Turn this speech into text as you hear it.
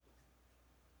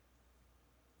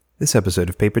This episode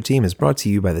of Paper Team is brought to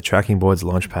you by the Tracking Board's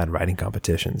Launchpad writing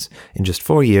competitions. In just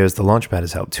 4 years, the Launchpad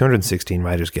has helped 216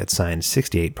 writers get signed,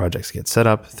 68 projects get set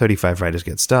up, 35 writers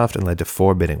get staffed, and led to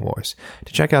 4 bidding wars.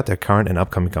 To check out their current and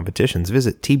upcoming competitions,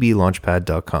 visit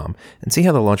tblaunchpad.com and see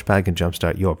how the Launchpad can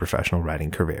jumpstart your professional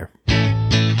writing career.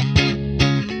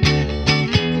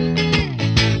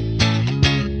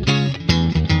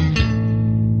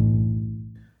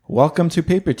 Welcome to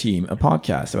Paper Team, a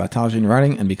podcast about television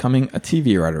writing and becoming a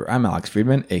TV writer. I'm Alex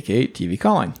Friedman, aka TV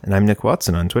Calling. And I'm Nick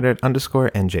Watson on Twitter at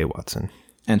 _NJWatson.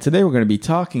 And today we're going to be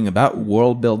talking about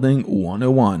World Building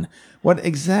 101. What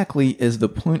exactly is the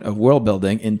point of world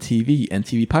building in TV and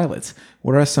TV pilots?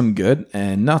 What are some good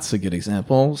and not so good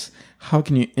examples? How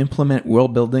can you implement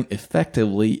world building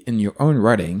effectively in your own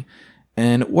writing?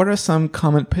 And what are some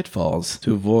common pitfalls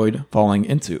to avoid falling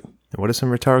into? And what are some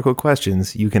rhetorical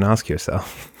questions you can ask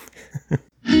yourself?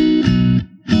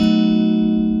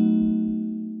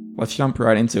 Let's jump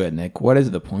right into it, Nick. What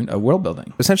is the point of world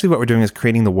building? Essentially what we're doing is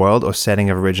creating the world or setting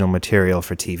of original material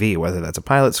for TV, whether that's a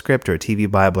pilot script or a TV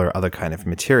Bible or other kind of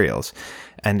materials.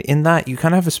 And in that, you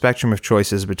kind of have a spectrum of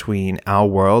choices between our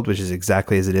world, which is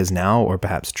exactly as it is now, or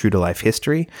perhaps true to life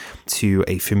history, to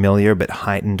a familiar but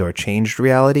heightened or changed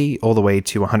reality, all the way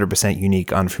to 100%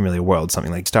 unique, unfamiliar world,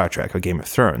 something like Star Trek or Game of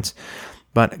Thrones.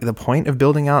 But the point of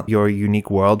building out your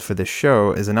unique world for this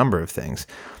show is a number of things.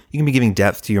 You can be giving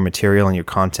depth to your material and your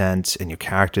content and your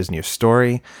characters and your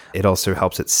story. It also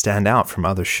helps it stand out from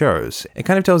other shows. It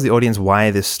kind of tells the audience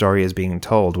why this story is being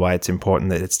told, why it's important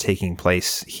that it's taking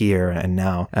place here and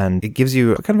now. And it gives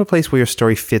you kind of a place where your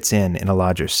story fits in a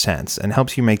larger sense and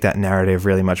helps you make that narrative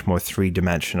really much more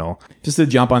three-dimensional. Just to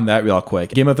jump on that real quick,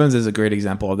 Game of Thrones is a great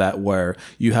example of that, where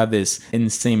you have this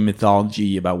insane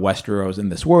mythology about Westeros in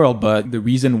this world, but the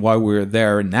reason why we're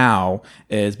there now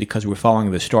is because we're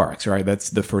following the Starks, right? That's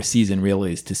the first season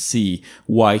really, is to see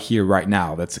why here right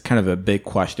now. That's kind of a big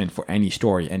question for any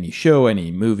story, any show, any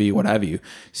movie, what have you.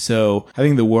 So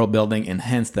having the world building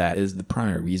enhance that is the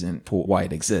primary reason for why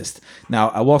it exists. Now,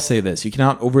 I will say this, you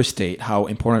cannot overstate how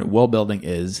important world building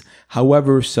is,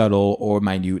 however subtle or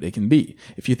minute it can be.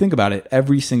 If you think about it,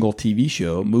 every single TV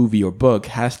show, movie, or book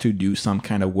has to do some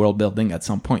kind of world building at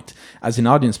some point. As an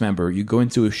audience member, you go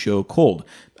into a show cold.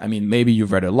 I mean, maybe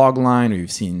you've read a log line or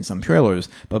you've seen some trailers,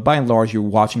 but by and large, you're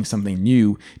watching something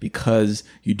new because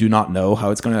you do not know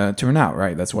how it's going to turn out,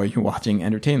 right? That's why you're watching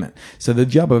entertainment. So the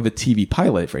job of a TV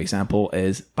pilot, for example,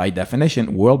 is by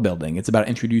definition world building. It's about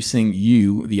introducing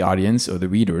you, the audience or the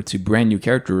reader, to brand new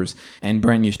characters and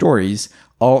brand new stories,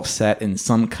 all set in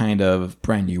some kind of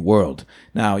brand new world.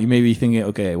 Now, you may be thinking,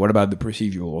 okay, what about the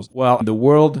procedurals? Well, the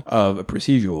world of a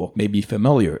procedural may be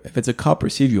familiar. If it's a cop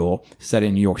procedural set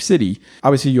in New York City,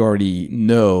 obviously you already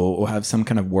know or have some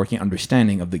kind of working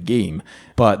understanding of the game.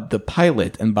 But the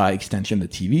pilot, and by extension the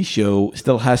TV show,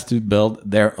 still has to build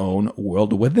their own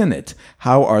world within it.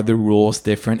 How are the rules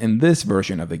different in this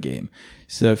version of the game?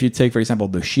 So if you take, for example,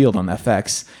 The Shield on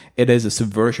FX, it is a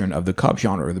subversion of the cop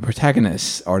genre. The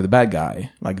protagonists are the bad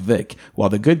guy, like Vic, while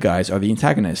the good guys are the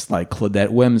antagonists, like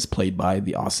Claudette Wims, played by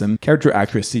the awesome character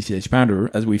actress CCH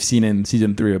Pounder, as we've seen in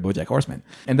season 3 of BoJack Horseman.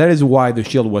 And that is why The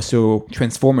Shield was so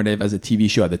transformative as a TV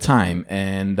show at the time,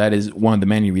 and that is one of the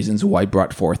many reasons why it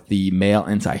brought forth the male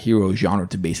anti-hero genre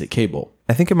to basic cable.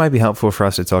 I think it might be helpful for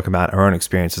us to talk about our own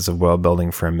experiences of world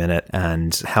building for a minute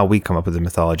and how we come up with the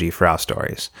mythology for our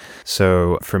stories.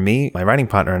 So for me, my writing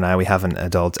partner and I, we have an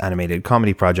adult animated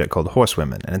comedy project called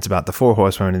Horsewomen, and it's about the 4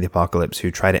 horsewomen of the apocalypse who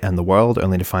try to end the world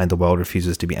only to find the world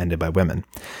refuses to be ended by women.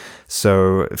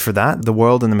 So for that, the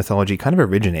world and the mythology kind of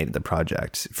originated the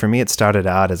project. For me, it started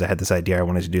out as I had this idea I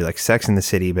wanted to do like Sex in the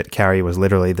City, but Carrie was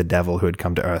literally the devil who had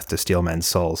come to Earth to steal men's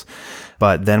souls.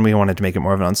 But then we wanted to make it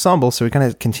more of an ensemble, so we kind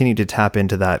of continued to tap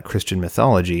into that Christian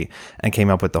mythology and came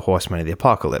up with the Horsemen of the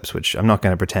Apocalypse, which I'm not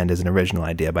going to pretend is an original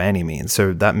idea by any means.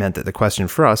 So that meant that the question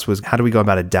for us was, how do we go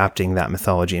about adapting that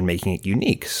mythology and making it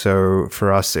unique? So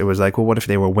for us, it was like, well, what if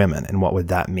they were women, and what would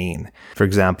that mean? For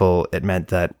example, it meant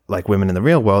that, like women in the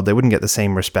real world, they wouldn't get the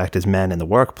same respect as men in the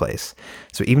workplace.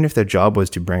 So even if their job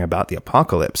was to bring about the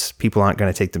apocalypse, people aren't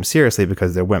going to take them seriously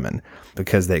because they're women,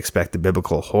 because they expect the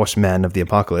biblical horsemen of the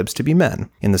apocalypse to be men,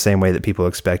 in the same way that people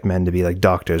expect men to be like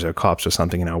doctors or cops or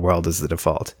something in our world as the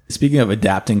default. Speaking of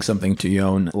adapting something to your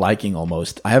own liking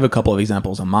almost, I have a couple of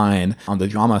examples of mine on the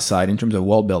drama side in terms of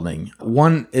world building.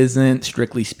 One isn't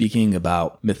strictly speaking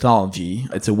about mythology.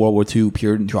 It's a World War II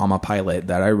pure drama pilot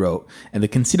that I wrote. And the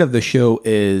conceit of the show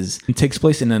is it takes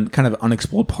place in a kind of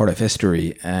unexplored part of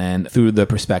history and through the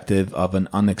perspective of an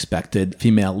unexpected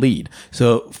female lead.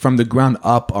 So from the ground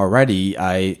up already,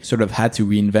 I sort of had to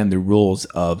reinvent the rules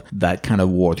of that kind of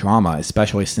war drama,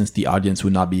 especially since the audience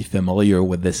would not be familiar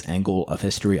with this angle of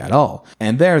history at all.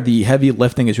 And there, the heavy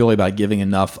lifting is really about giving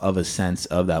enough of a sense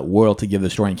of that world to give the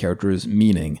story and characters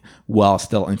meaning while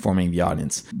still informing the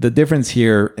audience. The difference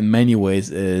here in many ways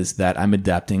is that I'm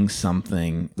adapting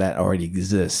something that already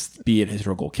exists, be it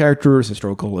historical characters,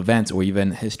 historical events, or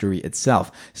even history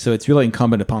itself. So it's really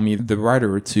incumbent upon me, the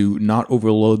writer, to not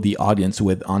overload the audience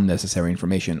with unnecessary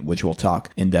information, which we'll talk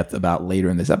in depth about later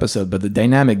in this episode. But the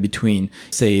dynamic between,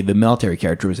 say, the military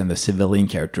characters and the civilian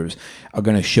characters are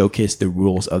going to showcase the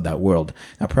rules of that world.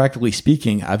 Now, practically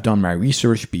speaking, I've done my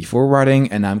research before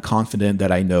writing, and I'm confident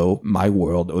that I know my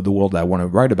world or the world I want to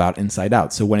write about inside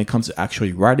out. So when it comes to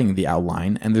actually writing the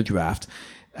outline and the draft,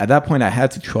 at that point, I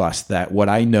had to trust that what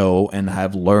I know and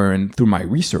have learned through my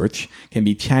research can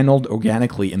be channeled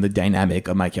organically in the dynamic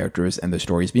of my characters and the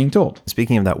stories being told.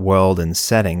 Speaking of that world and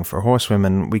setting, for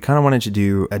Horsewomen, we kind of wanted to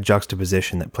do a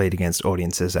juxtaposition that played against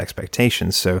audiences'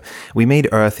 expectations. So we made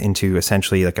Earth into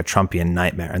essentially like a Trumpian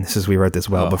nightmare. And we wrote this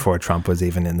before Trump was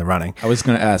even in the running. I was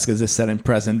going to ask, is this set in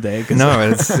present day?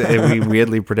 No, we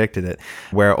weirdly predicted it,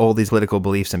 where all these political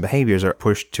beliefs and behaviors are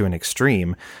pushed to an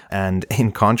extreme. And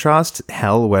in contrast,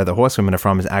 hell, where the Horsewomen are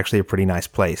from, is actually a pretty nice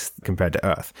place compared to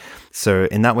Earth. So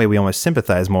in that way, we almost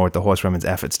sympathize more with the Horsewomen's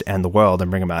efforts to end the world and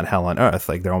bring about hell on Earth.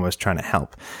 Like, they're almost trying to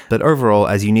help. But overall,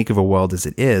 as unique of a world as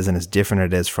it is, and as different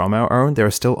it is from our own, there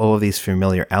are still all of these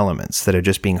familiar elements that are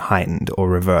just being heightened or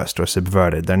reversed or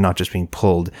subverted. They're not just being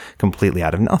pulled completely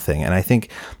out of nothing. And I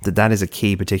think that is a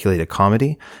key, particularly to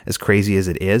comedy. As crazy as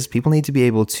it is, people need to be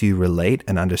able to relate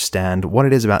and understand what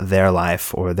it is about their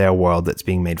life or their world that's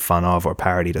being made fun of or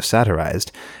parodied or satirized,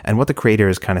 and what the creator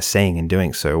is kind of saying in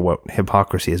doing so, what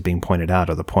hypocrisy is being pointed out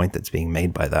or the point that's being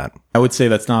made by that. I would say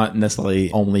that's not necessarily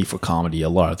only for comedy. A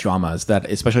lot of dramas that,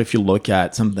 especially if you look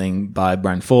at something by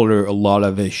Bryan Fuller, a lot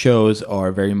of his shows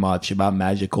are very much about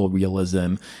magical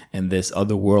realism and this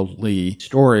otherworldly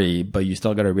story, but you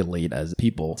still got to relate as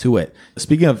people to it.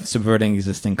 Speaking of subverting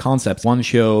existing concepts, one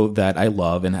show that I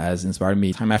love and has inspired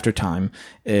me time after time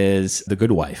is The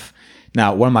Good Wife.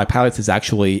 Now, one of my pilots is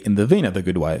actually in the vein of The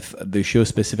Good Wife. The show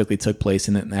specifically took place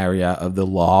in an area of the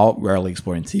law rarely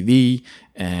explored in TV,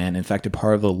 and in fact, a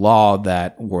part of the law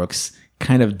that works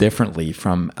kind of differently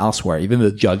from elsewhere. Even the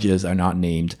judges are not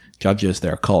named judges,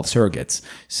 they're called surrogates.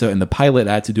 So in the pilot,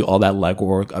 I had to do all that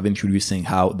legwork of introducing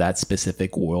how that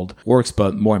specific world works,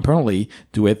 but more importantly,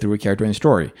 do it through a character and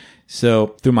story.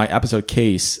 So through my episode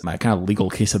case, my kind of legal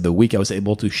case of the week, I was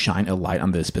able to shine a light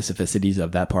on the specificities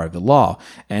of that part of the law.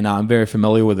 And I'm very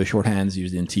familiar with the shorthands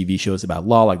used in TV shows about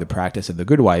law, like The Practice of the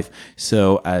Good Wife.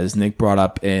 So as Nick brought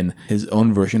up in his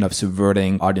own version of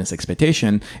subverting audience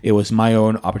expectation, it was my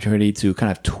own opportunity to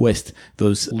kind of twist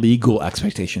those legal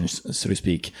expectations, so to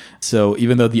speak. So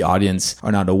even though the audience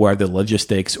are not aware of the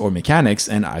logistics or mechanics,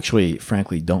 and actually,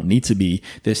 frankly, don't need to be,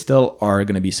 they still are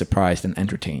going to be surprised and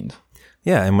entertained.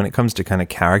 Yeah, and when it comes to kind of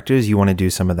characters, you want to do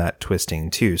some of that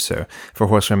twisting too. So for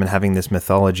Horsewomen, having this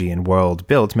mythology and world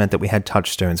built meant that we had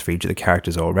touchstones for each of the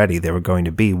characters already. There were going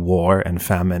to be war and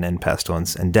famine and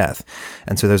pestilence and death.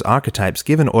 And so those archetypes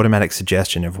give an automatic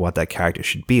suggestion of what that character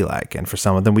should be like. And for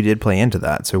some of them, we did play into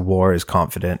that. So war is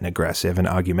confident and aggressive and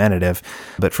argumentative.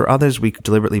 But for others, we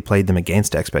deliberately played them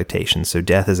against expectations. So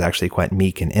Death is actually quite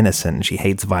meek and innocent, and she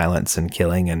hates violence and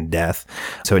killing and death.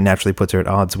 So it naturally puts her at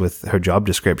odds with her job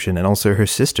description and also her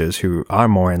sisters, who are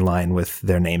more in line with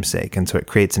their namesake, and so it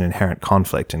creates an inherent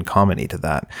conflict and comedy to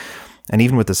that. And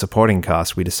even with the supporting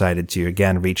cast, we decided to,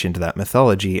 again, reach into that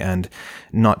mythology and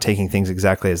not taking things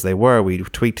exactly as they were. We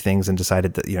tweaked things and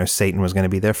decided that, Satan was going to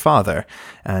be their father.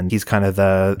 And he's kind of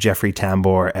the Jeffrey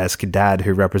Tambor-esque dad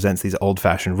who represents these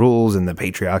old-fashioned rules and the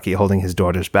patriarchy holding his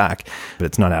daughters back. But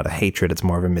it's not out of hatred. It's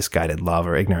more of a misguided love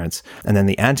or ignorance. And then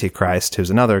the Antichrist,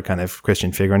 who's another kind of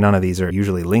Christian figure. None of these are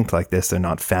usually linked like this. They're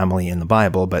not family in the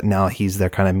Bible, but now he's their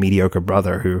kind of mediocre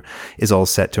brother who is all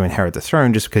set to inherit the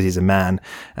throne just because he's a man.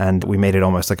 And we made it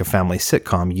almost like a family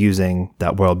sitcom using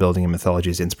that world building and mythology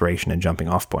as inspiration and jumping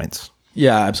off points.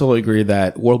 Yeah, I absolutely agree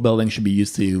that world building should be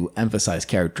used to emphasize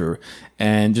character.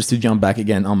 And just to jump back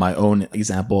again on my own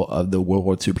example of the World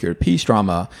War II period peace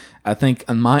drama, I think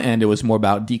on my end, it was more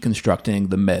about deconstructing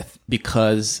the myth,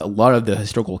 because a lot of the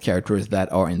historical characters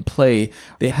that are in play,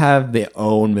 they have their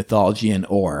own mythology and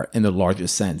lore in the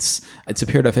largest sense. It's a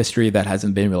period of history that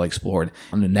hasn't been really explored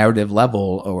on a narrative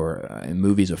level or in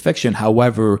movies or fiction.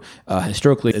 However,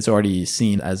 historically, it's already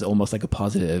seen as almost like a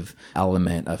positive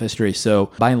element of history.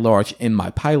 So by and large, in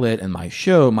my pilot and my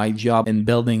show, my job in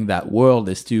building that world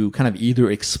is to kind of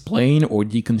either explain or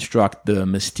deconstruct the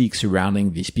mystique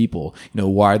surrounding these people.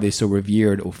 Why are they so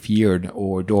revered or feared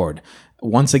or adored?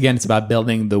 Once again, it's about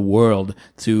building the world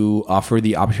to offer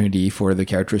the opportunity for the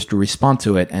characters to respond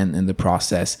to it. And in the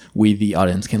process, we, the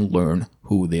audience, can learn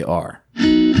who they are.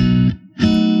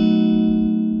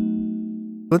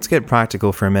 Let's get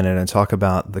practical for a minute and talk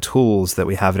about the tools that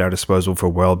we have at our disposal for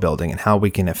world building and how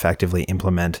we can effectively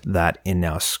implement that in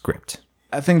our script.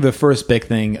 I think the first big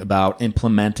thing about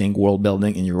implementing world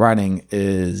building in your writing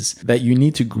is that you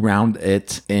need to ground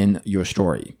it in your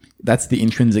story. That's the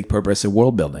intrinsic purpose of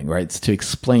world building, right? It's to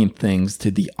explain things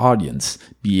to the audience,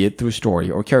 be it through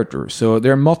story or character. So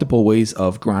there are multiple ways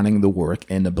of grounding the work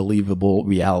in a believable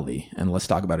reality. And let's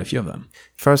talk about a few of them.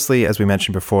 Firstly, as we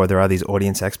mentioned before, there are these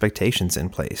audience expectations in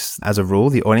place. As a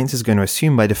rule, the audience is going to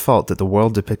assume by default that the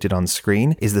world depicted on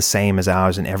screen is the same as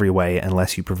ours in every way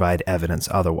unless you provide evidence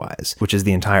otherwise, which is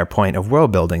the entire point of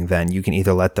world building. Then you can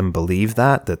either let them believe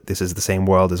that this is the same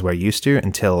world as we're used to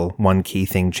until one key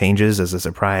thing changes as a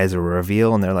surprise or a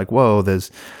reveal, and they're like, whoa,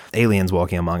 there's aliens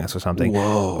walking among us or something.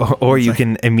 Whoa. Or you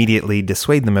can immediately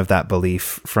dissuade them of that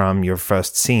belief from your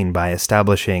first scene by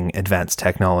establishing advanced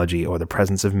technology or the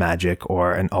presence of magic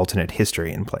or an alternate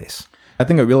history in place. I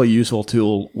think a really useful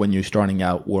tool when you're starting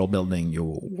out world building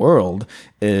your world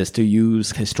is to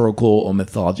use historical or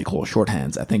mythological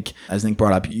shorthands. I think, as Nick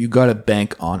brought up, you got to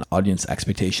bank on audience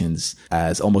expectations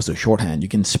as almost a shorthand. You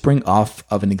can spring off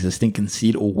of an existing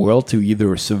conceit or world to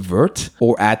either subvert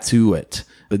or add to it,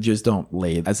 but just don't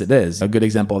lay it as it is. A good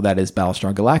example of that is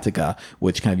Battlestar Galactica,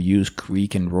 which kind of used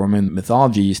Greek and Roman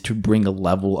mythologies to bring a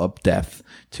level of depth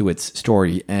to its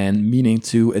story and meaning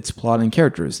to its plot and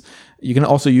characters. You can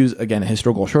also use, again,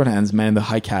 historical shorthands. Man in the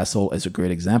High Castle is a great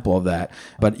example of that.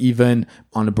 But even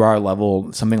on a broader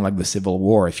level, something like the Civil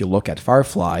War, if you look at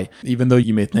Firefly, even though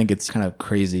you may think it's kind of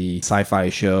crazy sci-fi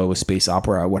show, space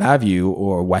opera, what have you,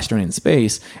 or Western in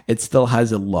space, it still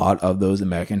has a lot of those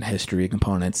American history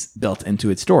components built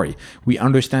into its story. We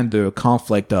understand the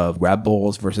conflict of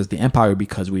rebels versus the Empire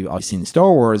because we've all seen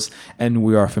Star Wars, and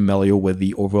we are familiar with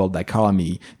the overall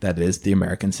dichotomy that is the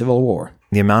American Civil War.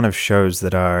 The amount of shows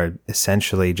that are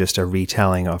essentially just a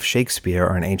retelling of Shakespeare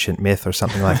or an ancient myth or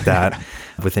something like that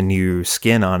with a new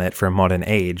skin on it for a modern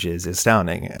age is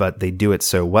astounding. But they do it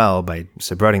so well by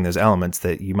subverting those elements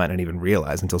that you might not even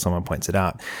realize until someone points it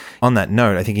out. On that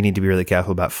note, I think you need to be really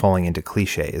careful about falling into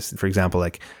cliches. For example,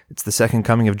 like, it's the second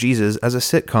coming of Jesus as a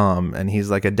sitcom, and he's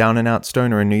like a down and out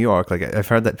stoner in New York. Like, I've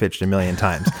heard that pitched a million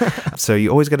times. So you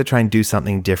always got to try and do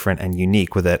something different and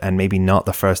unique with it, and maybe not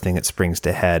the first thing that springs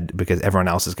to head because everyone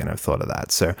else is going to have thought of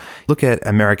that. So look at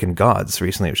American Gods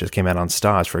recently, which just came out on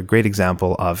Starz, for a great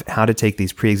example of how to take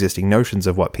these pre-existing notions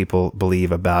of what people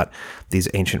believe about these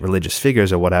ancient religious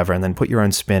figures or whatever, and then put your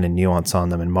own spin and nuance on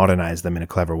them and modernize them in a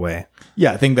clever way.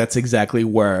 Yeah, I think that's exactly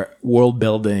where world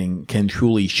building can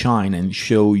truly shine and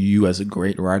show you as a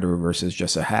great writer versus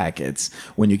just a hack. It's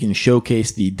when you can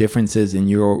showcase the differences in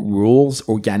your rules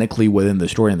organically within the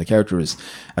story and the characters,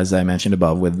 as I mentioned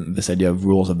above, with this idea of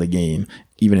rules of the game,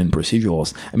 even in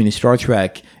procedurals. I mean, Star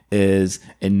Trek is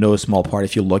in no small part,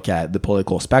 if you look at the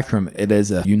political spectrum, it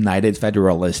is a united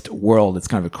federalist world. It's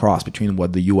kind of a cross between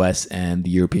what the US and the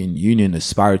European Union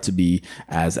aspire to be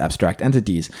as abstract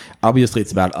entities. Obviously,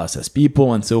 it's about us as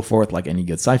people and so forth, like any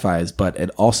good sci-fi is, but it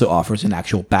also offers an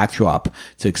actual backdrop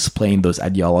to explain those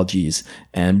ideologies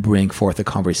and bring forth a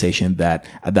conversation that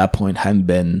at that point hadn't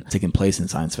been taking place in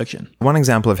science fiction. One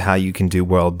example of how you can do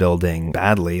world building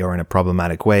badly or in a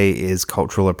problematic way is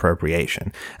cultural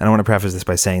appropriation. And I want to preface this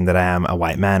by saying that I am a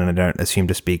white man and I don't assume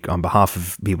to speak on behalf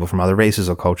of people from other races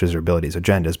or cultures or abilities or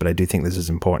genders, but I do think this is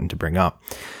important to bring up.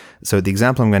 So the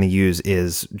example I'm going to use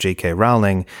is J.K.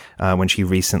 Rowling when she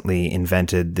recently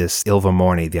invented this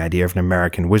Ilvermorny, the idea of an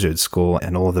American wizard school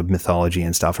and all the mythology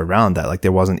and stuff around that. Like,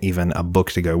 there wasn't even a book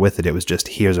to go with it. It was just,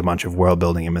 here's a bunch of world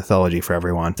building and mythology for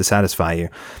everyone to satisfy you.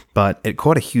 But it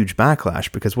caught a huge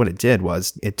backlash because what it did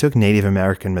was it took Native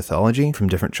American mythology from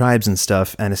different tribes and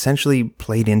stuff and essentially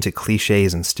played into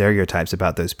cliches and stereotypes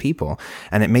about those people.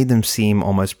 And it made them seem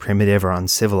almost primitive or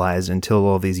uncivilized until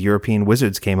all these European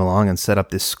wizards came along and set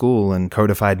up this school and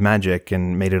codified magic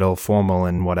and made it all formal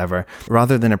and whatever,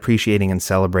 rather than appreciating and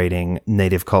celebrating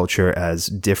native culture as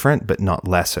different but not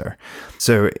lesser.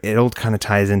 So it all kind of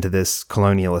ties into this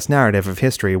colonialist narrative of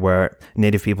history where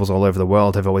native peoples all over the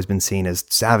world have always been seen as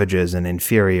savages and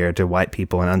inferior to white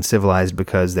people and uncivilized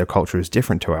because their culture is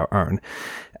different to our own.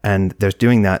 And they're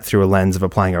doing that through a lens of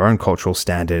applying our own cultural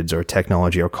standards or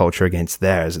technology or culture against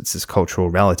theirs. It's this cultural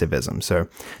relativism. So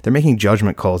they're making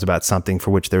judgment calls about something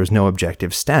for which there is no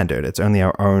objective standard. It's only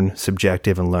our own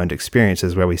subjective and learned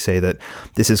experiences where we say that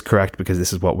this is correct because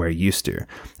this is what we're used to.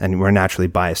 And we're naturally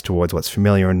biased towards what's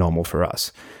familiar and normal for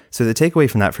us. So the takeaway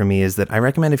from that for me is that I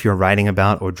recommend if you're writing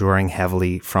about or drawing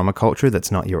heavily from a culture that's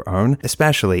not your own,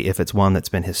 especially if it's one that's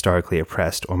been historically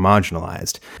oppressed or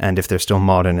marginalized, and if they're still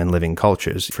modern and living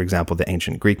cultures. For example, the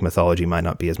ancient Greek mythology might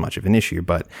not be as much of an issue,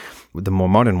 but with the more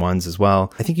modern ones as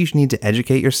well, I think you need to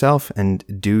educate yourself and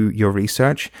do your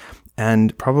research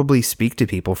and probably speak to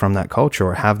people from that culture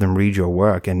or have them read your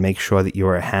work and make sure that you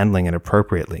are handling it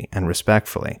appropriately and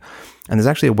respectfully. And there's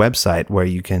actually a website where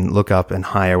you can look up and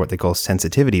hire what they call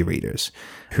sensitivity readers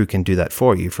who can do that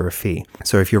for you for a fee.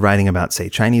 So if you're writing about, say,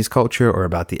 Chinese culture or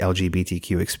about the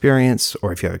LGBTQ experience,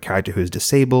 or if you have a character who is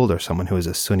disabled or someone who is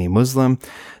a Sunni Muslim,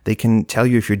 they can tell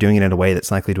you if you're doing it in a way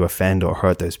that's likely to offend or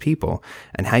hurt those people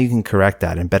and how you can correct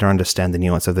that and better understand the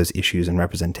nuance of those issues and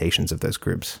representations of those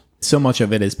groups. So much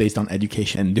of it is based on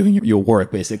education and doing your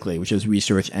work, basically, which is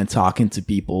research and talking to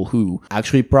people who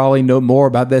actually probably know more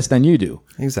about this than you do.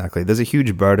 Exactly. There's a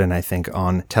huge burden, I think,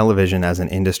 on television as an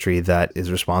industry that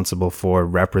is responsible for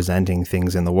representing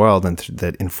things in the world and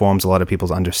that informs a lot of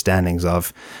people's understandings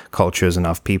of cultures and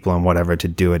of people and whatever to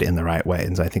do it in the right way.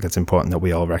 And so I think it's important that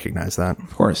we all recognize that.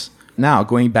 Of course. Now,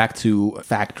 going back to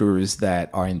factors that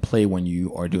are in play when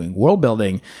you are doing world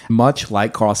building, much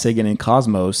like Carl Sagan in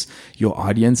Cosmos, your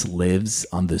audience lives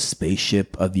on the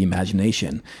spaceship of the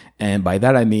imagination. And by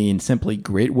that, I mean simply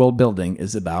great world building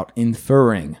is about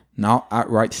inferring, not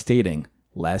outright stating.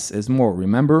 Less is more.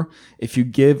 Remember, if you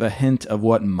give a hint of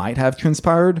what might have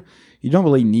transpired, you don't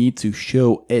really need to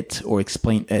show it or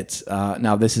explain it.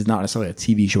 Now, this is not necessarily a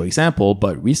TV show example,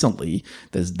 but recently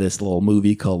there's this little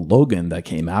movie called Logan that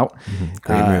came out.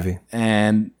 Great movie.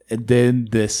 And it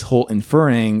did this whole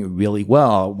inferring really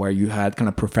well, where you had kind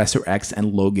of Professor X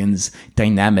and Logan's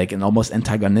dynamic and almost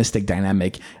antagonistic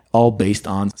dynamic, all based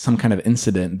on some kind of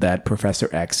incident that Professor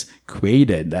X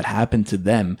created that happened to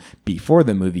them before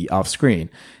the movie off screen.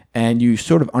 And you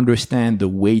sort of understand the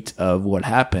weight of what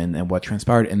happened and what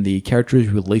transpired in the characters'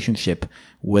 relationship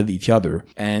with each other.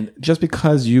 And just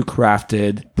because you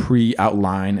crafted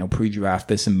pre-outline or pre-draft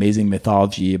this amazing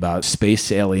mythology about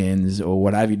space aliens or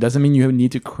what have you, doesn't mean you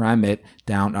need to cram it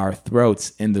down our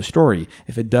throats in the story.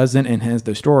 If it doesn't enhance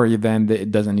the story, then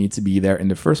it doesn't need to be there in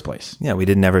the first place. Yeah, we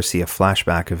did never see a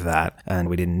flashback of that, and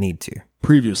we didn't need to.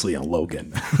 Previously on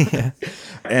Logan. Yeah.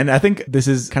 And I think this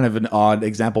is kind of an odd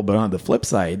example, but on the flip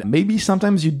side, maybe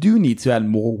sometimes you do need to add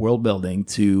more world building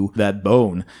to that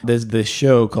bone. There's this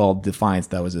show called Defiance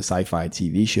that was a sci-fi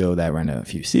TV show that ran a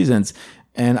few seasons.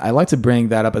 And I like to bring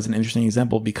that up as an interesting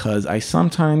example because I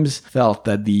sometimes felt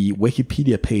that the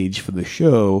Wikipedia page for the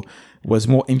show was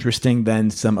more interesting than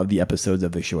some of the episodes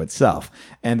of the show itself.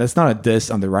 And that's not a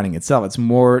diss on the writing itself. It's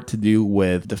more to do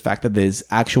with the fact that there's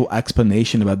actual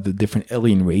explanation about the different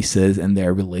alien races and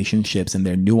their relationships and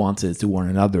their nuances to one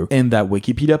another in that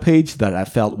Wikipedia page that I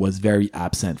felt was very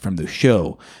absent from the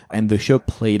show. And the show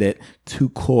played it too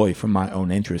coy for my own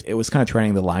interest. It was kind of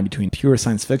treading the line between pure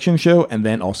science fiction show and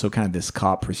then also kind of this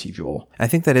cop procedural. I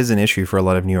think that is an issue for a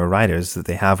lot of newer writers that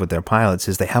they have with their pilots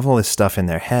is they have all this stuff in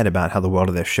their head about how the world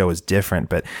of their show is different,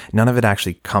 but none of it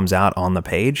actually comes out on the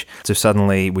page. So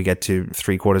suddenly we get to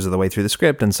 3/4 of the way through the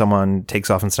script and someone takes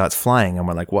off and starts flying and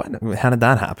we're like, what? How did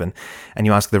that happen? And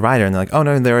you ask the writer and they're like, oh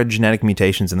no, there are genetic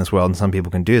mutations in this world and some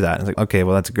people can do that. And it's like, okay,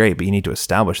 well that's great, but you need to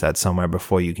establish that somewhere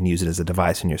before you can use it as a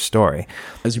device in your story.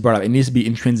 As you brought up, it needs to be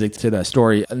intrinsic to that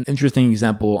story. An interesting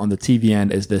example on the TV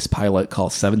end is this pilot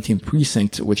called 17th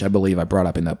Precinct, which I believe I brought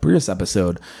up in that previous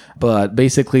episode. But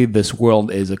basically this world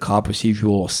is a cop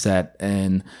procedural set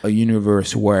in a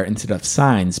universe where instead of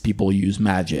signs, people use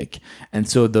magic. And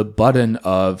so the button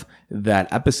of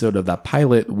that episode of that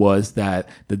pilot was that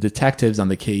the detectives on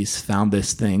the case found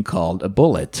this thing called a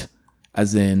bullet.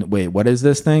 As in, wait, what is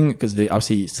this thing? Because they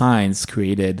obviously science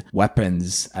created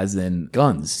weapons as in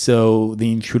guns. So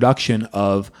the introduction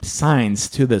of science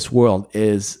to this world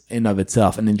is in of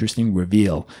itself an interesting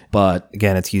reveal. But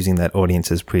again, it's using that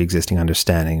audience's pre-existing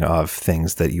understanding of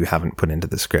things that you haven't put into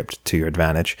the script to your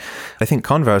advantage. I think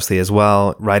conversely as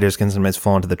well, writers can sometimes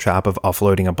fall into the trap of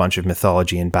offloading a bunch of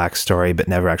mythology and backstory, but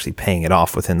never actually paying it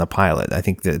off within the pilot. I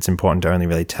think that it's important to only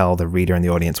really tell the reader and the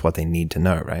audience what they need to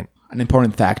know, right? An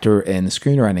important factor in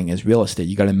screenwriting is real estate.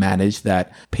 You got to manage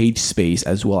that page space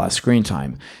as well as screen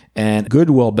time. And good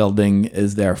world building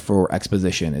is there for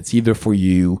exposition. It's either for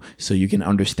you so you can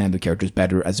understand the characters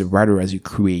better as a writer as you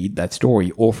create that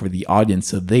story, or for the audience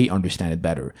so they understand it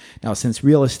better. Now, since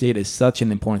real estate is such an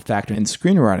important factor in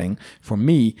screenwriting, for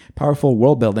me, powerful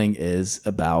world building is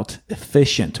about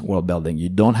efficient world building. You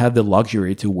don't have the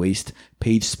luxury to waste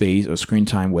page space or screen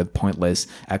time with pointless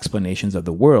explanations of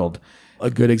the world. A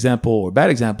good example or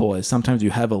bad example is sometimes you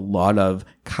have a lot of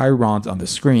chyrons on the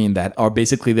screen that are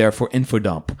basically there for info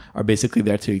dump, are basically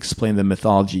there to explain the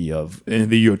mythology of in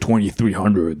the year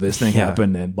 2300, this thing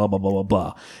happened and blah, blah, blah, blah,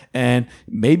 blah. And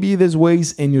maybe there's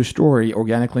ways in your story,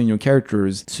 organically in your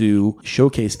characters, to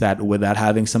showcase that without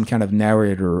having some kind of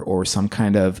narrator or some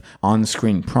kind of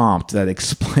on-screen prompt that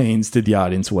explains to the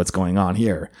audience what's going on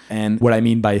here. And what I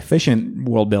mean by efficient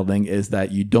world building is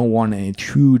that you don't want to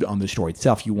intrude on the story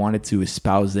itself. You want it to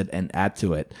espouse it and add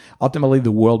to it. Ultimately,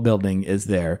 the world building is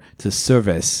there to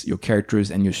service your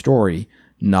characters and your story,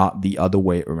 not the other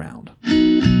way around.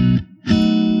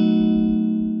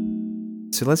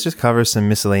 So let's just cover some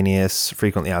miscellaneous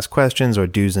frequently asked questions or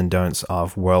do's and don'ts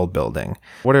of world building.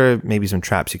 What are maybe some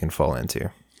traps you can fall into?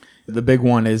 The big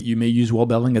one is you may use world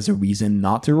building as a reason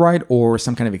not to write or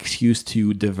some kind of excuse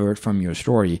to divert from your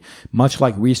story. Much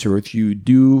like research, you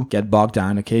do get bogged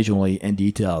down occasionally in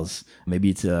details. Maybe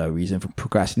it's a reason for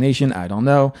procrastination, I don't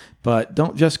know. But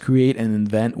don't just create and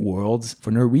invent worlds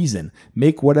for no reason.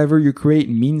 Make whatever you create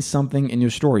mean something in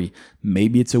your story.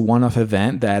 Maybe it's a one-off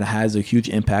event that has a huge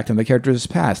impact on the character's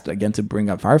past. Again, to bring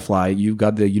up Firefly, you've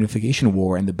got the Unification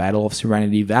War and the Battle of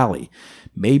Serenity Valley.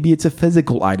 Maybe it's a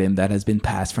physical item that has been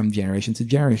passed from generation to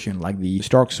generation, like the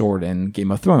Stark Sword in Game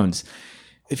of Thrones.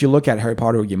 If you look at Harry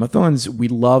Potter or Game of Thrones, we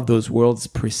love those worlds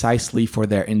precisely for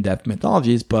their in-depth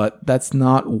mythologies, but that's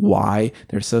not why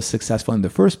they're so successful in the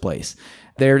first place.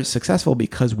 They're successful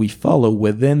because we follow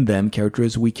within them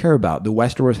characters we care about. The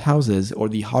Westeros houses or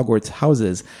the Hogwarts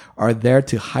houses are there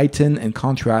to heighten and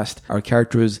contrast our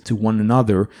characters to one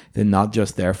another. They're not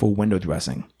just there for window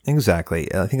dressing.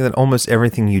 Exactly. I think that almost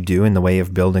everything you do in the way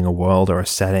of building a world or a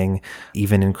setting,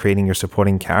 even in creating your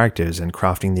supporting characters and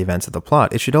crafting the events of the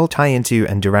plot, it should all tie into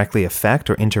and directly affect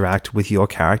or interact with your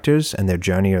characters and their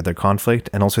journey or their conflict,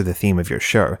 and also the theme of your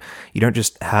show. You don't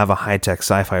just have a high-tech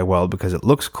sci-fi world because it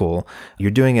looks cool. You're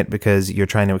doing it because you're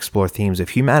trying to explore themes of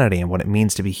humanity and what it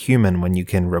means to be human when you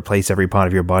can replace every part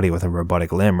of your body with a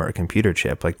robotic limb or a computer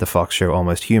chip, like the Fox show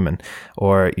Almost Human.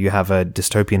 Or you have a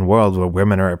dystopian world where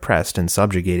women are oppressed and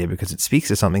subjugated because it speaks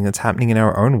to something that's happening in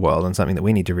our own world and something that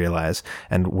we need to realize,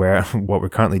 and where what we're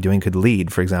currently doing could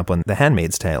lead, for example, in The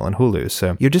Handmaid's Tale on Hulu.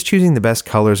 So you're just choosing the best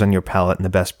colors on your palette and the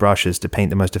best brushes to paint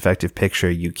the most effective picture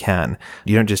you can.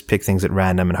 You don't just pick things at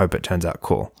random and hope it turns out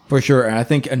cool. For sure. And I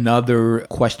think another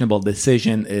questionable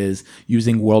decision is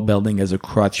using world building as a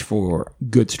crutch for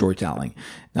good storytelling.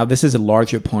 Now, this is a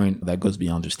larger point that goes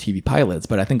beyond just TV pilots,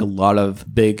 but I think a lot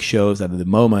of big shows at the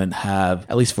moment have,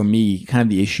 at least for me, kind of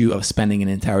the issue of spending an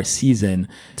entire season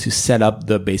to set up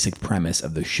the basic premise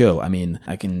of the show. I mean,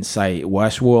 I can cite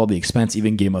Westworld, The Expanse,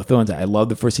 even Game of Thrones. I love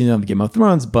the first season of Game of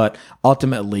Thrones, but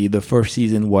ultimately the first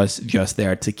season was just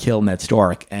there to kill Ned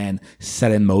Stark and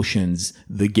set in motions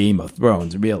the Game of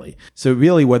Thrones, really. So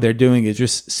really what they're doing is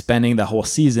just spending the whole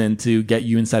season to get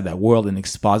you inside that world and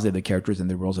exposit the characters and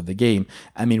the rules of the game.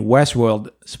 I mean, Westworld,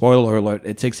 spoiler alert,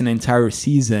 it takes an entire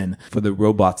season for the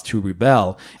robots to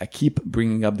rebel. I keep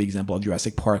bringing up the example of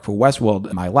Jurassic Park for Westworld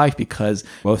in my life because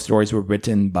both stories were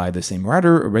written by the same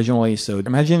writer originally. So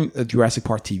imagine a Jurassic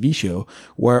Park TV show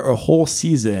where a whole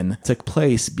season took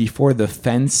place before the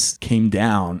fence came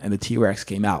down and the T-Rex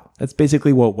came out. That's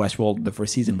basically what Westworld, the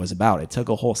first season, was about. It took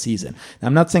a whole season. Now,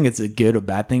 I'm not saying it's a good or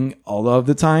bad thing all of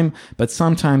the time, but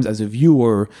sometimes as a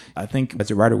viewer, I think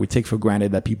as a writer, we take for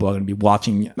granted that people are going to be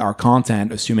watching our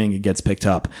content, assuming it gets picked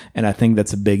up. And I think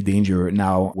that's a big danger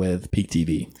now with peak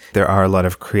TV. There are a lot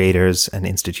of creators and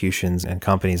institutions and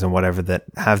companies and whatever that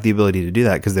have the ability to do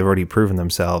that because they've already proven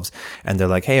themselves. And they're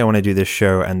like, hey, I want to do this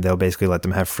show. And they'll basically let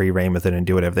them have free reign with it and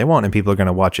do whatever they want. And people are going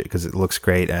to watch it because it looks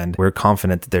great. And we're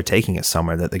confident that they're taking us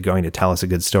somewhere, that they're going to tell us a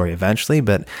good story eventually.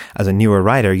 But as a newer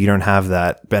writer, you don't have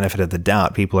that benefit of the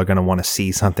doubt. People are going to want to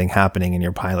see something happening in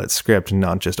your pilot script and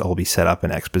not just all be set up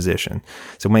in exposition.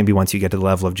 So maybe once you get to the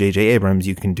level of J.J. Abrams,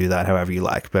 you can do that however you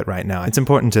like. But right now, it's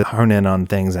important to hone in on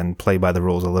things and play by the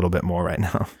rules a little bit more right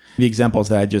now. The examples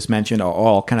that I just mentioned are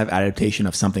all kind of adaptation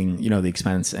of something, The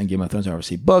Expanse and Game of Thrones are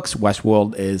obviously books.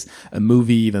 Westworld is a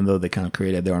movie, even though they kind of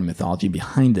created their own mythology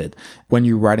behind it. When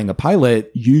you're writing a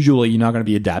pilot, usually you're not going to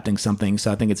be adapting something.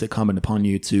 So I think it's incumbent upon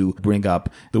you to bring up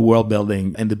the world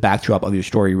building and the backdrop of your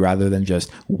story rather than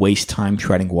just waste time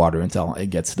treading water until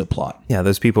it gets to the plot. Yeah,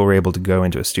 those people were able to go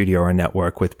into a studio or a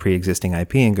network with pre-existing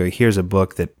IP and go, here's a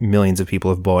book that millions of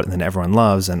people have bought and then everyone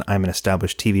loves, and I'm an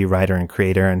established TV writer and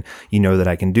creator, and you know that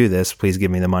I can do this. Please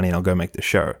give me the money and I'll go make the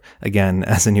show. Again,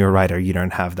 as a newer writer, you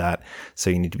don't have that, so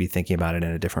you need to be thinking about it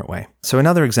in a different way. So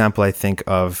another example, I think,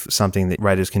 of something that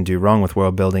writers can do wrong with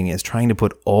world building is trying to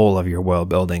put all of your world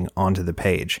building onto the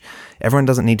page. Everyone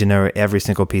doesn't need to know every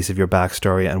single piece of your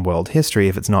backstory and world history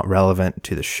if it's not relevant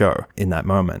to the show in that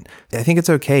moment. I think it's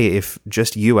okay if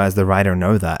just you as the writer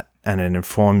know that, and it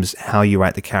informs how you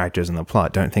write the characters and the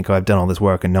plot. Don't think, oh, I've done all this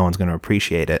work and no one's going to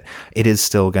appreciate it. It is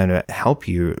still going to help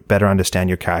you better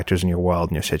understand your characters and your world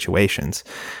and your situations.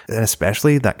 And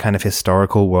especially that kind of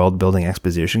historical world building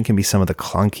exposition can be some of the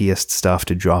clunkiest stuff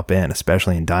to drop in,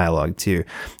 especially in dialogue too.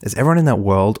 As everyone in that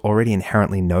world already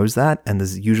inherently knows that, and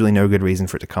there's usually no good reason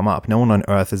for it to come up. No one on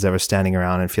Earth is ever standing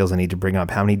around and feels a need to bring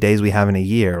up how many days we have in a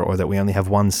year, or that we only have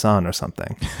one sun or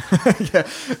something. Yeah.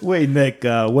 Wait, Nick,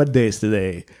 what day is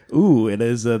today? Ooh, it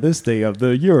is this day of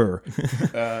the year.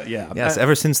 Yeah. Yes,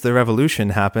 ever since the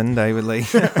revolution happened, I would like...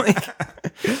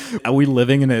 Are we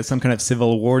living in some kind of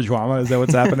civil war drama? Is that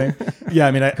what's happening? Yeah,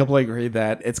 I mean, I completely agree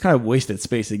that it's kind of wasted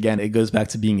space. Again, it goes back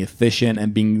to being efficient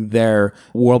and being there,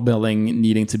 world building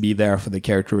needing to be there for the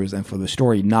characters and for the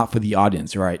story, not for the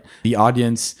audience, right? The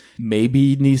audience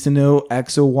maybe needs to know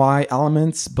X or Y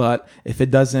elements, but if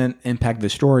it doesn't impact the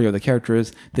story or the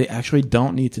characters, they actually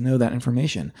don't need to know that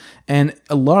information. And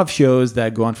a lot of shows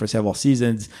that go on for several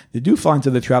seasons, they do fall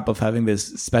into the trap of having this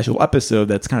special episode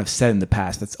that's kind of set in the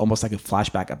past. That's almost like a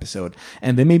flashback episode.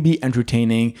 And they may be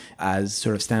entertaining as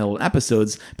sort of standalone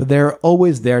episodes, but they're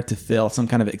always there to fill some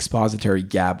kind of expository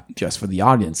gap just for the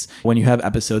audience. When you have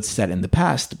episodes set in the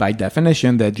past, by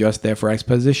definition, they're just there for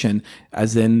exposition,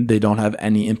 as in they don't have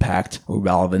any impact or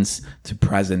relevance to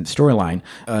present storyline.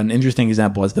 An interesting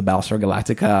example is the Battlestar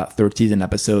Galactica third season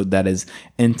episode that is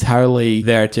entirely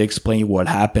there to explain what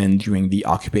happened during the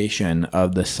occupation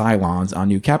of the Cylons on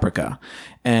New Caprica.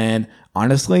 And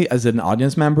honestly, as an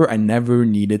audience member, I never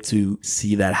needed to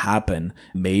see that happen.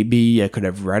 Maybe I could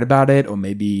have read about it, or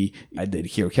maybe I did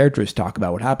hear characters talk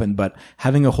about what happened, but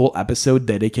having a whole episode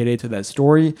dedicated to that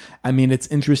story, I mean, it's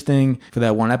interesting for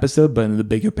that one episode, but in the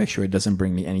bigger picture, it doesn't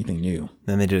bring me anything new.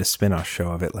 Then they did a spin-off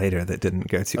show of it later that didn't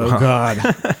go too well. Oh, God.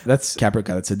 That's Caprica.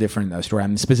 That's a different story.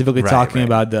 I'm specifically talking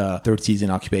about the third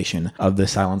season occupation of the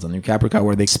Cylons on New Caprica,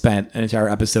 where they spent an entire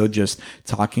episode just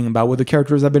talking about what the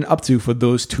characters have been up to for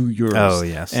those 2 years. Oh,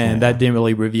 yes. And that didn't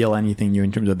really reveal anything new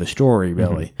in terms of the story,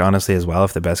 really. Mm-hmm. Honestly, as well,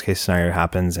 if the best case scenario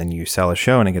happens and you sell a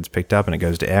show and it gets picked up and it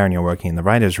goes to air and you're working in the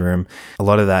writer's room, a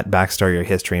lot of that backstory or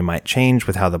history might change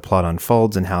with how the plot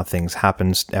unfolds and how things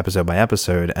happen episode by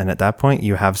episode. And at that point,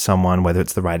 you have someone, whether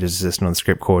it's the writer's assistant or the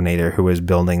script coordinator, who is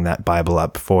building that Bible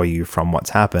up for you from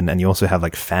what's happened. And you also have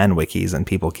like fan wikis and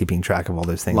people keeping track of all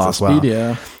those things as well.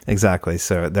 Lostpedia. Exactly.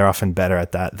 So they're often better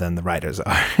at that than the writers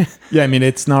are. Yeah, I mean,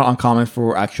 it's not uncommon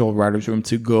for actual writer's room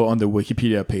to go on the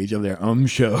Wikipedia page of their own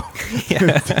show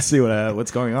to see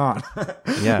what's going on.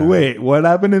 Yeah. Wait, what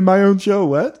happened in my own show?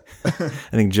 What? I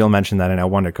think Jill mentioned that in our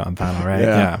WonderCon panel, right?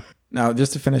 Yeah. Now,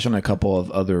 just to finish on a couple of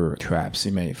other traps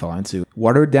you may fall into,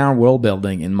 watered down world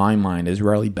building, in my mind, is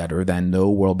rarely better than no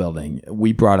world building.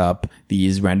 We brought up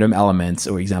these random elements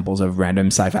or examples of random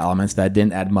sci-fi elements that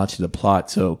didn't add much to the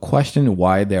plot, so question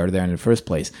why they're there in the first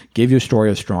place. Give your story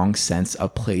a strong sense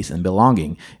of place and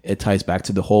belonging. It ties back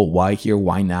to the whole why here,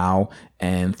 why now,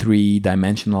 and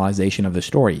three-dimensionalization of the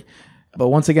story. But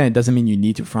once again, it doesn't mean you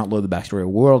need to front load the backstory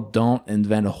world. Don't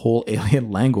invent a whole alien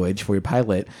language for your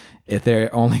pilot if there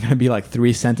are only going to be like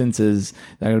 3 sentences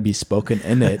that are going to be spoken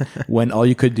in it, when all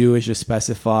you could do is just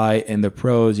specify in the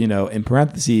prose, in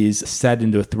parentheses, set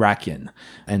in Dothrakian.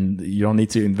 And you don't need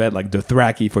to invent like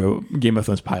Dothraki for Game of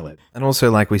Thrones pilot. And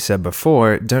also, like we said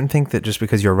before, don't think that just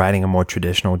because you're writing a more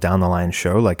traditional down-the-line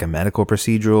show, like a medical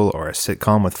procedural or a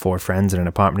sitcom with 4 friends in an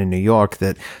apartment in New York,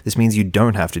 that this means you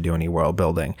don't have to do any world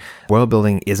building. World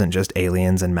building isn't just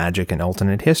aliens and magic and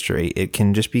alternate history. It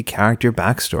can just be character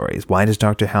backstories. Why does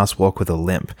Dr. House walk with a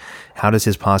limp? How does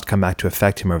his past come back to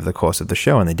affect him over the course of the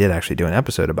show? And they did actually do an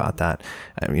episode about that.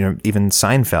 Even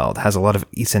Seinfeld has a lot of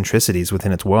eccentricities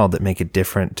within its world that make it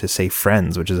different to, say,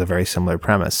 Friends, which is a very similar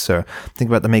premise. So think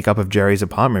about the makeup of Jerry's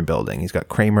apartment building. He's got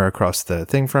Kramer across the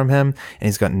thing from him, and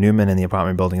he's got Newman in the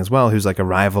apartment building as well, who's like a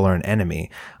rival or an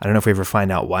enemy. I don't know if we ever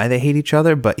find out why they hate each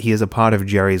other, but he is a part of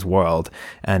Jerry's world,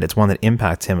 and it's one that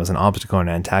impacts him as an obstacle and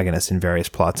an antagonist in various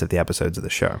plots of the episodes of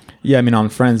the show. Yeah, I mean, on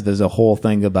Friends, there's a whole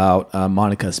thing about about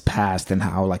Monica's past and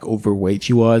how like overweight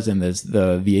she was, and there's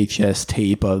the VHS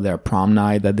tape of their prom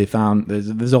night that they found.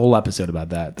 There's a whole episode about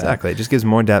that. Exactly. It just gives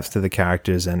more depth to the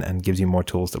characters and gives you more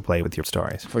tools to play with your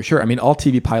stories. For sure. I mean, all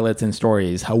TV pilots and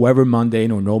stories, however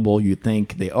mundane or noble you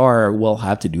think they are, will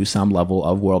have to do some level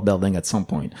of world building at some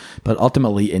point. But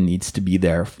ultimately, it needs to be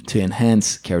there to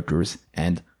enhance characters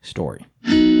and story.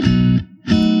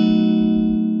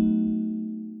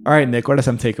 All right, Nick, what are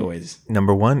some takeaways?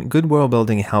 Number 1, good world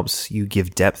building helps you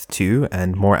give depth to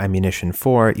and more ammunition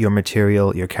for your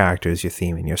material, your characters, your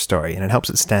theme, and your story, and it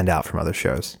helps it stand out from other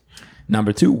shows.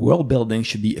 Number 2, world building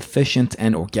should be efficient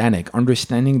and organic.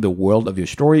 Understanding the world of your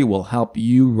story will help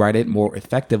you write it more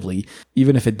effectively,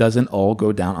 even if it doesn't all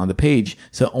go down on the page.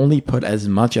 So only put as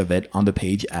much of it on the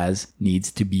page as needs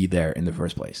to be there in the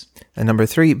first place. And number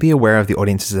 3, be aware of the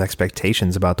audience's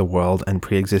expectations about the world and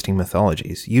pre-existing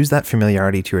mythologies. Use that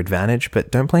familiarity to your advantage, but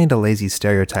don't play into lazy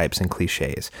stereotypes and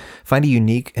cliches. Find a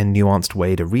unique and nuanced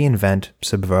way to reinvent,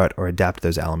 subvert, or adapt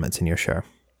those elements in your show.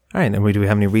 All right, and do we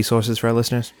have any resources for our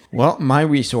listeners? Well, my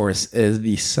resource is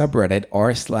the subreddit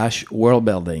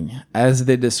r/worldbuilding. As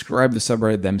they describe the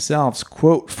subreddit themselves,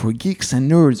 quote, for geeks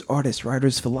and nerds, artists,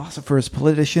 writers, philosophers,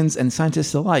 politicians, and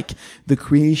scientists alike, the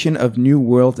creation of new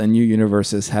worlds and new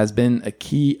universes has been a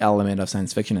key element of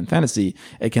science fiction and fantasy.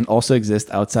 It can also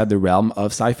exist outside the realm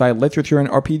of sci-fi literature and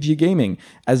RPG gaming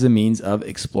as a means of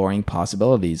exploring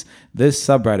possibilities. This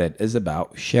subreddit is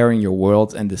about sharing your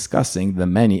worlds and discussing the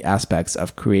many aspects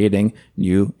of creating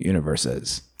new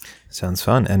universes. Sounds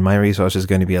fun. And my resource is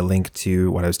going to be a link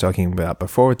to what I was talking about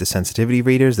before with the sensitivity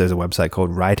readers. There's a website called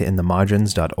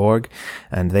writeinthemargins.org,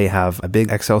 and they have a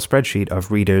big Excel spreadsheet of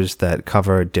readers that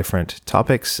cover different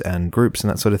topics and groups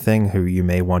and that sort of thing who you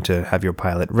may want to have your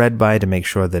pilot read by to make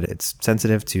sure that it's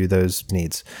sensitive to those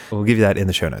needs. We'll give you that in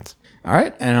the show notes. All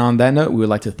right. And on that note, we would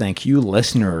like to thank you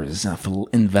listeners for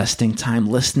investing time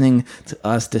listening to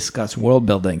us discuss world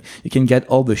building. You can get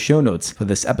all the show notes for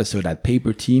this episode at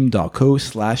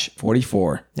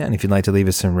paperteam.co/44. Yeah, and if you'd like to leave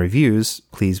us some reviews,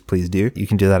 please do. You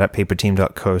can do that at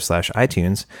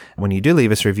paperteam.co/iTunes. When you do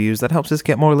leave us reviews, that helps us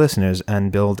get more listeners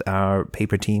and build our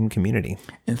Paper Team community.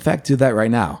 In fact, do that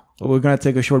right now. Well, we're going to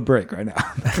take a short break right now.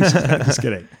 Just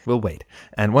kidding. We'll wait.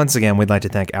 And once again, we'd like to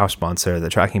thank our sponsor, the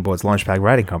Tracking Board's Launchpad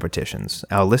Writing Competitions.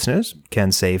 Our listeners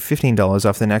can save $15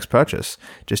 off their next purchase.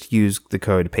 Just use the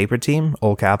code PAPERTEAM,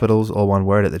 all capitals, all one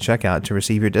word at the checkout to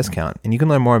receive your discount. And you can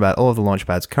learn more about all of the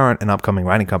Launchpad's current and upcoming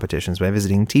writing competitions by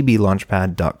visiting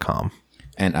tblaunchpad.com.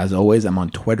 And as always, I'm on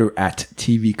Twitter at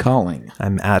TVCalling.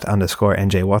 I'm at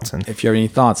 _NJ Watson. If you have any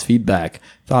thoughts, feedback,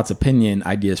 opinion,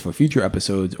 ideas for future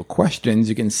episodes, or questions,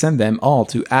 you can send them all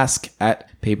to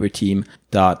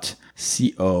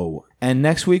ask@paperteam.co. And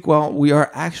next week, well, we are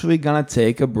actually going to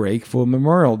take a break for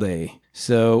Memorial Day.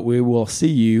 So we will see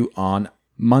you on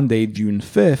Monday, June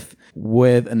 5th,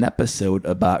 with an episode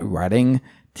about writing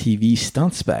TV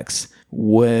stunt specs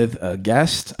with a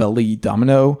guest, Billy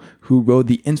Domino, who wrote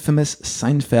the infamous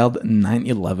Seinfeld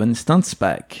 9/11 stunt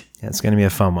spec. Yeah, it's going to be a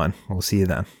fun one. We'll see you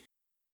then.